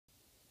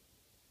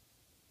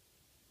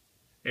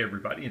Hey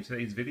everybody, in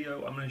today's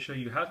video I'm going to show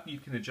you how you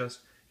can adjust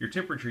your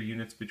temperature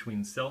units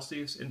between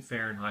Celsius and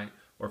Fahrenheit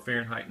or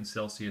Fahrenheit and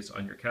Celsius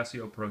on your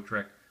Casio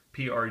Protrek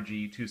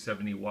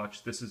PRG-270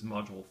 watch. This is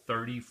module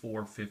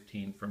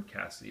 3415 from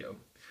Casio.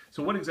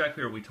 So what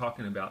exactly are we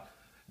talking about?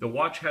 The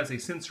watch has a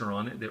sensor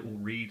on it that will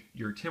read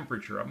your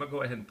temperature. I'm going to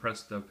go ahead and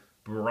press the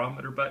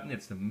barometer button.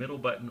 It's the middle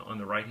button on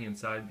the right hand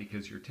side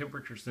because your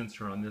temperature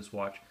sensor on this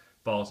watch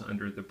falls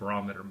under the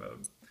barometer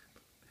mode.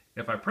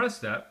 If I press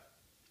that,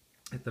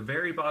 at the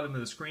very bottom of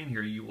the screen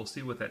here, you will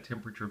see what that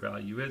temperature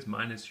value is.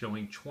 Mine is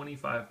showing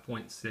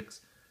 25.6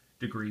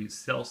 degrees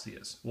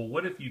Celsius. Well,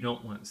 what if you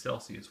don't want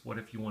Celsius? What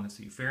if you want to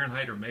see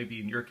Fahrenheit, or maybe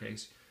in your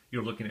case,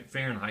 you're looking at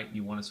Fahrenheit and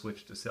you want to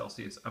switch to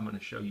Celsius? I'm going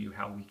to show you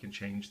how we can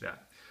change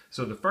that.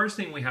 So the first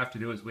thing we have to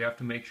do is we have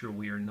to make sure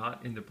we are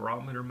not in the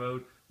barometer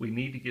mode. We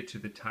need to get to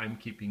the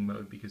timekeeping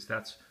mode because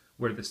that's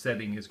where the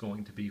setting is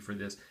going to be for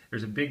this.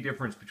 There's a big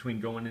difference between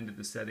going into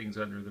the settings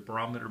under the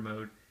barometer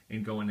mode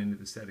and going into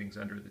the settings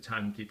under the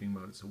timekeeping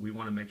mode. So we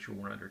want to make sure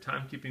we're under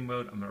timekeeping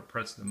mode. I'm going to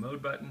press the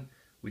mode button.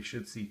 We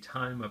should see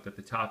time up at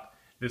the top.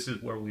 This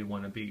is where we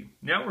want to be.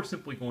 Now we're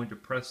simply going to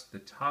press the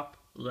top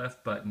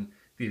left button,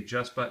 the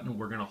adjust button.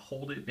 We're going to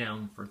hold it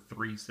down for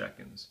 3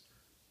 seconds.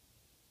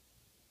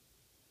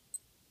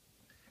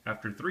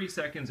 After 3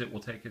 seconds, it will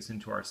take us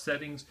into our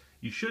settings.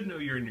 You should know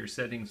you're in your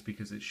settings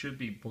because it should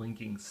be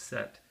blinking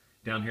set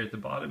down here at the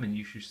bottom, and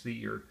you should see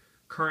your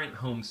current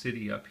home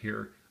city up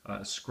here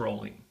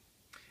scrolling.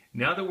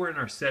 Now that we're in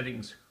our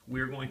settings,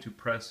 we're going to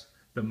press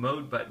the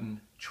mode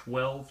button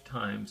 12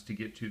 times to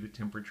get to the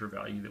temperature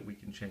value that we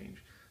can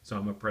change. So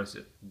I'm going to press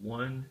it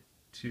 1,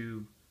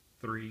 2,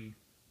 3,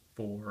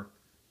 4,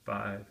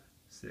 5,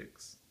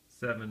 6,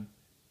 7,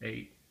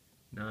 8,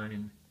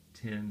 9,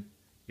 10,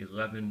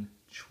 11,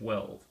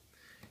 12.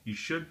 You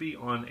should be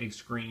on a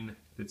screen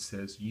that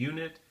says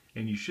unit,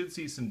 and you should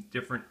see some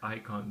different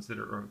icons that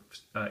are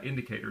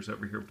indicators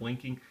over here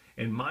blinking.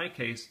 In my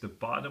case, the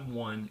bottom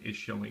one is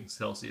showing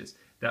Celsius.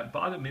 That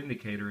bottom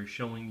indicator is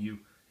showing you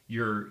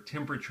your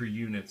temperature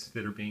units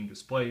that are being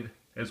displayed.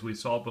 As we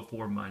saw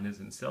before, mine is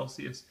in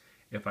Celsius.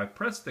 If I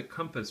press the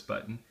compass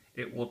button,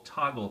 it will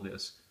toggle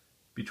this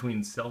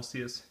between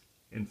Celsius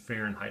and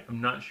Fahrenheit.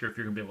 I'm not sure if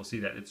you're going to be able to see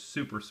that. It's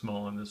super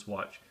small on this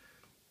watch.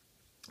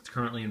 It's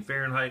currently in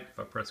Fahrenheit. If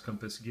I press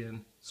compass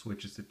again,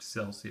 switches it to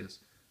Celsius.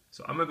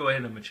 So I'm going to go ahead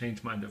and I'm going to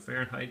change mine to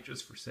Fahrenheit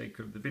just for sake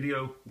of the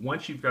video.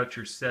 Once you've got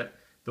your set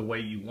the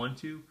way you want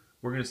to,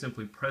 we're going to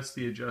simply press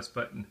the adjust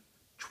button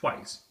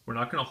twice. We're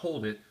not going to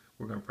hold it.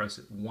 We're going to press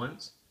it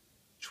once,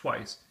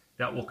 twice.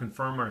 That will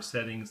confirm our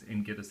settings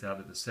and get us out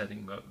of the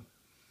setting mode.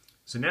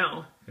 So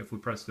now, if we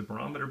press the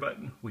barometer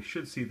button, we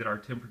should see that our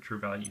temperature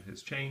value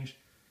has changed.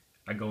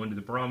 I go into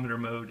the barometer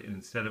mode, and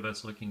instead of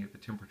us looking at the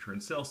temperature in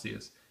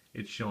Celsius,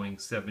 it's showing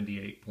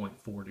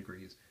 78.4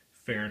 degrees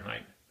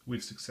Fahrenheit.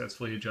 We've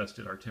successfully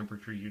adjusted our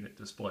temperature unit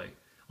display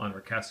on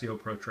our Casio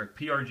Protrek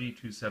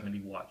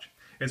PRG-270 watch.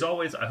 As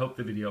always, I hope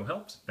the video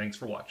helps. Thanks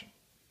for watching.